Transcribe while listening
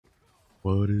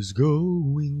What is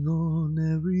going on,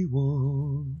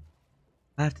 everyone?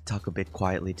 I have to talk a bit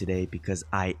quietly today because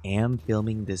I am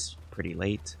filming this pretty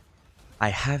late. I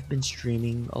have been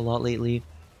streaming a lot lately,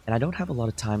 and I don't have a lot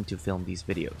of time to film these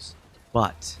videos.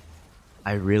 But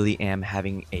I really am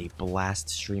having a blast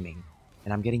streaming,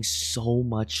 and I'm getting so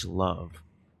much love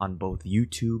on both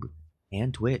YouTube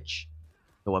and Twitch.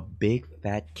 So a big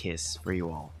fat kiss for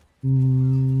you all.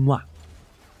 Mwah!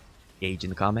 Gauge in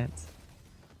the comments.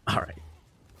 Alright.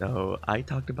 So I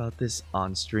talked about this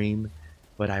on stream,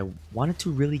 but I wanted to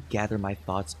really gather my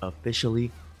thoughts officially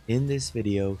in this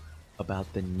video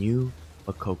about the new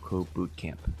Mokoko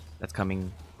Bootcamp that's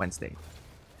coming Wednesday.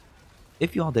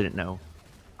 If you all didn't know,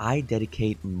 I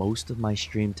dedicate most of my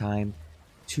stream time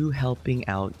to helping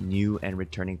out new and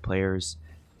returning players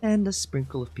and a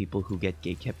sprinkle of people who get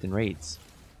gatekept in raids.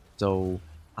 So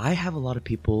I have a lot of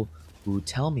people who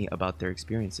tell me about their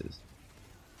experiences.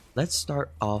 Let's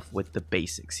start off with the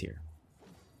basics here.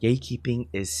 Gatekeeping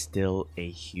is still a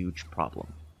huge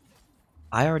problem.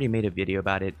 I already made a video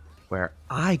about it where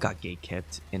I got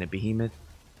gatekept in a behemoth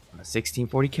on a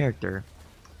 1640 character,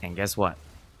 and guess what?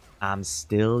 I'm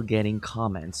still getting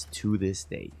comments to this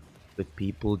day with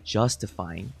people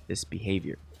justifying this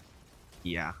behavior.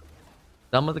 Yeah,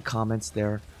 some of the comments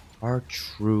there are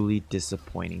truly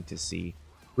disappointing to see,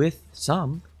 with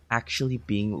some actually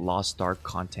being Lost Ark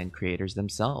content creators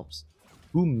themselves,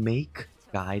 who make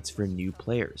guides for new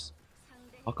players.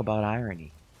 Talk about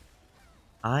irony.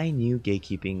 I knew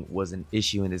gatekeeping was an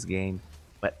issue in this game,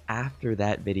 but after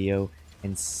that video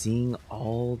and seeing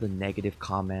all the negative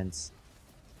comments,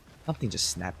 something just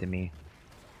snapped in me.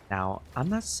 Now, I'm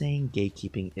not saying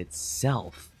gatekeeping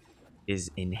itself is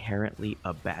inherently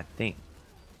a bad thing,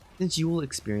 since you will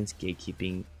experience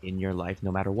gatekeeping in your life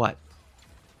no matter what.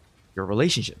 Your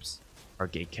relationships are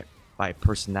gatekept by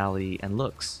personality and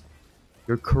looks.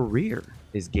 Your career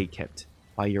is gatekept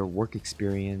by your work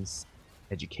experience,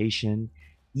 education,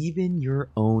 even your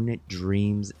own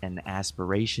dreams and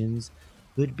aspirations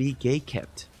could be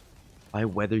gatekept by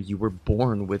whether you were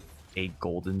born with a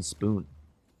golden spoon.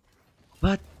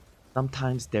 But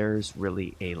sometimes there's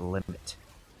really a limit.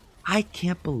 I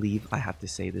can't believe I have to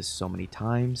say this so many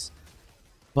times,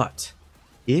 but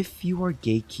if you are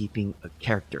gatekeeping a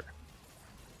character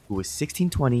who was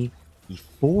 1620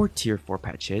 before tier 4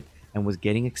 patch hit and was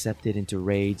getting accepted into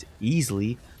raids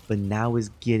easily, but now is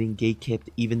getting gatekept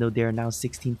even though they are now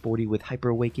 1640 with Hyper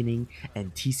Awakening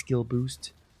and T-Skill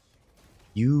boost,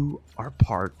 you are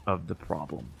part of the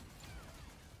problem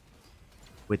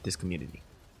with this community.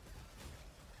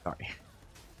 Sorry.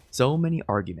 So many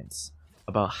arguments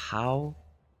about how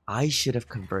I should have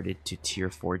converted to tier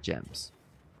 4 gems.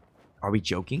 Are we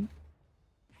joking?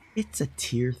 It's a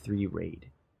tier 3 raid,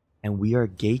 and we are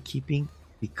gatekeeping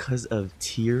because of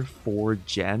tier 4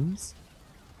 gems?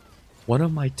 One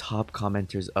of my top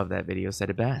commenters of that video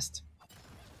said it best.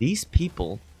 These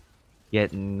people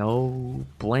get no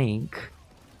blank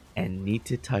and need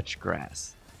to touch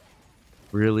grass.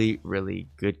 Really, really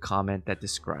good comment that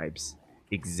describes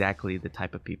exactly the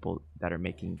type of people that are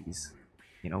making these,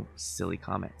 silly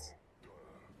comments.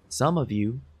 Some of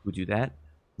you who do that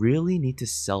really need to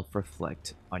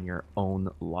self-reflect on your own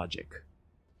logic.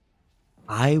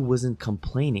 I wasn't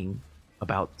complaining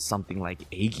about something like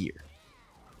A-Gear.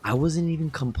 I wasn't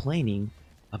even complaining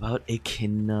about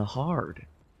Echidna Hard,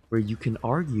 where you can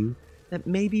argue that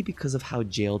maybe because of how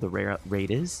jailed the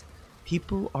raid is,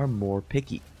 people are more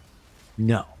picky.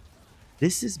 No,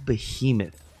 this is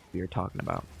Behemoth we are talking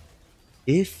about.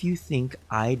 If you think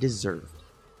I deserved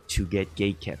to get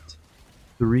gatekept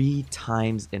 3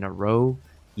 times in a row,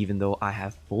 even though I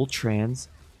have full trans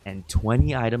and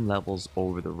 20 item levels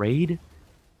over the raid,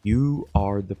 you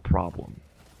are the problem.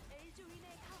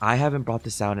 I haven't brought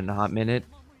this out in a hot minute,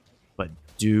 but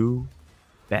do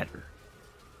better.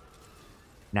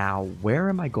 Now, where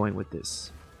am I going with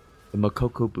this? The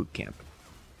Mokoko Bootcamp.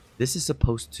 This is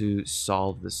supposed to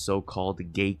solve the so-called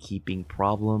gatekeeping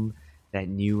problem that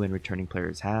new and returning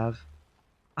players have.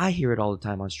 I hear it all the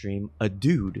time on stream. A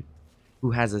dude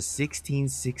who has a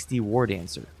 1660 war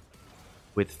dancer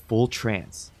with full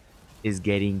trance is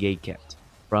getting gatekept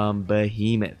from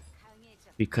Behemoth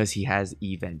because he has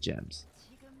event gems.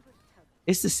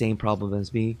 It's the same problem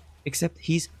as me, except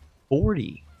he's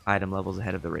 40 item levels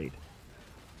ahead of the raid.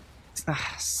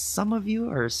 Some of you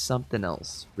are something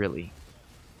else, really.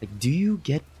 Like, do you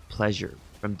get pleasure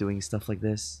from doing stuff like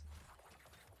this?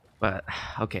 But,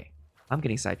 okay, I'm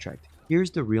getting sidetracked.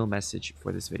 Here's the real message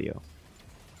for this video.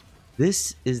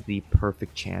 This is the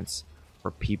perfect chance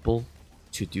for people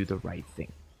to do the right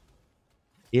thing.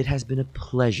 It has been a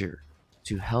pleasure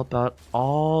to help out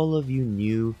all of you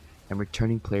new and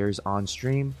returning players on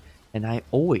stream, and I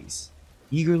always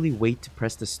eagerly wait to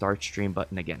press the start stream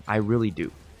button again. I really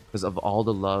do, because of all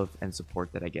the love and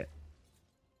support that I get.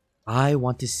 I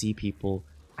want to see people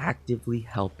actively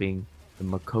helping the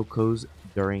Mokokos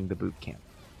during the bootcamp.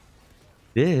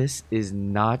 This is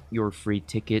not your free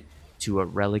ticket to a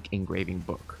relic engraving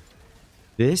book.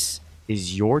 This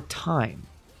is your time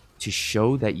to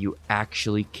show that you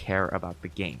actually care about the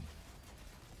game.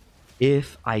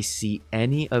 If I see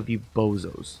any of you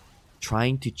bozos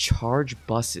trying to charge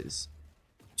buses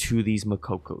to these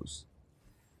Mokokos,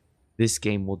 this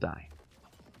game will die.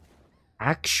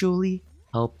 Actually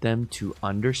help them to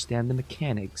understand the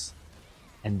mechanics,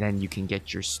 and then you can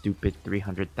get your stupid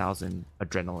 300,000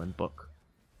 adrenaline book.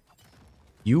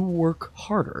 You work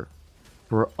harder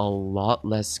for a lot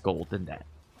less gold than that.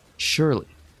 Surely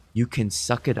you can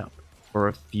suck it up for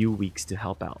a few weeks to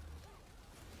help out.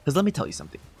 Because let me tell you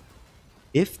something.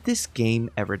 If this game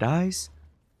ever dies,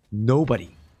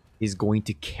 nobody is going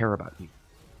to care about you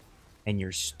and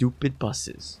your stupid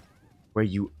buses where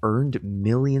you earned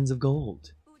millions of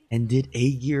gold and did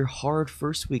A-gear hard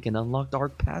first week and unlocked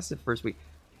Arc passive first week.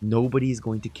 Nobody is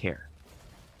going to care.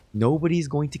 Nobody is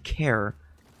going to care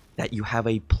that you have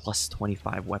a plus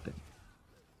 25 weapon.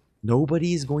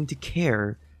 Nobody is going to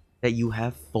care that you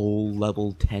have full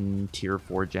level 10 tier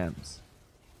 4 gems.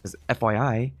 Because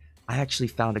FYI, I actually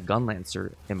found a gun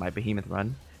lancer in my behemoth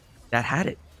run that had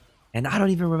it, and I don't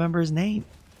even remember his name.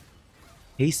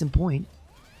 Case in point,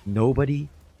 nobody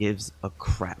gives a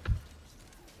crap.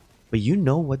 But you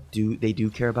know what they do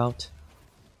care about?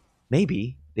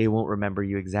 Maybe they won't remember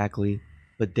you exactly,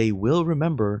 but they will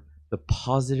remember the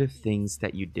positive things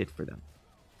that you did for them.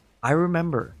 I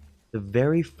remember the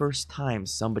very first time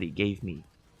somebody gave me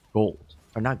gold,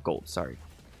 or not gold, sorry,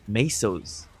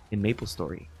 mesos in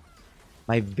MapleStory.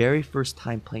 My very first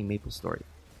time playing MapleStory.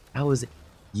 That was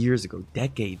years ago,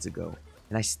 decades ago,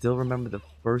 and I still remember the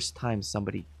first time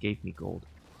somebody gave me gold.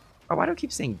 Or why do I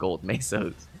keep saying gold?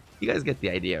 Mesos. You guys get the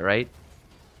idea, right?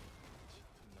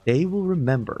 They will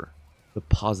remember the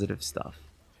positive stuff.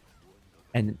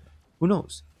 And who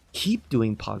knows? Keep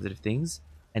doing positive things,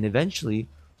 and eventually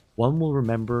one will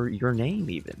remember your name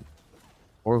even.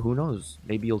 Or who knows?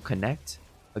 Maybe you'll connect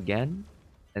again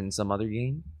in some other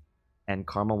game, and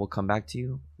karma will come back to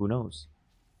you. Who knows?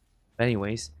 But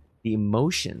anyways, the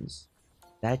emotions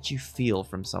that you feel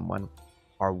from someone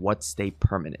are what stay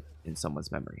permanent in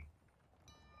someone's memory.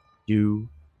 Do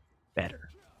better.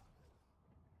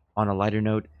 On a lighter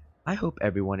note, I hope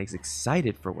everyone is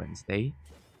excited for Wednesday,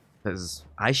 because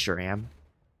I sure am.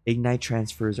 Ignite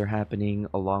transfers are happening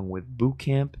along with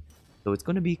Bootcamp, so it's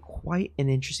going to be quite an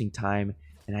interesting time,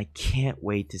 and I can't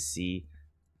wait to see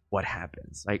what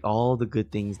happens. Like all the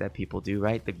good things that people do,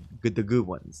 right? The good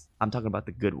ones. I'm talking about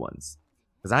the good ones,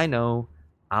 because I know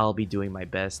I'll be doing my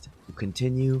best to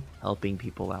continue helping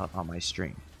people out on my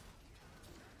stream.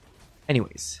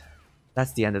 Anyways,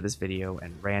 that's the end of this video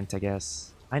and rant, I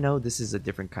guess. I know this is a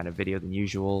different kind of video than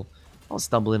usual. I'll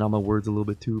stumble in on my words a little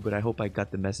bit too, but I hope I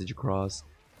got the message across.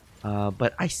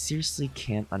 But I seriously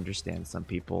can't understand some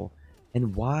people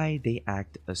and why they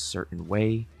act a certain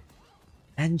way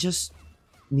and just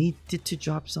needed to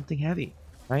drop something heavy,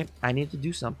 right? I need to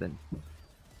do something.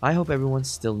 I hope everyone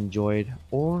still enjoyed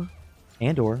or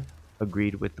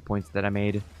agreed with the points that I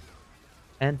made.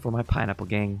 And for my pineapple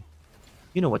gang,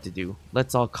 you know what to do.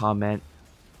 Let's all comment,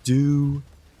 do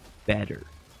better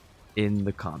in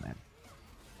the comment.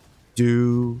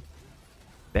 Do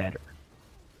better.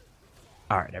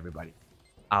 Alright, everybody.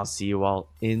 I'll see you all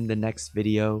in the next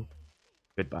video.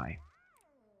 Goodbye.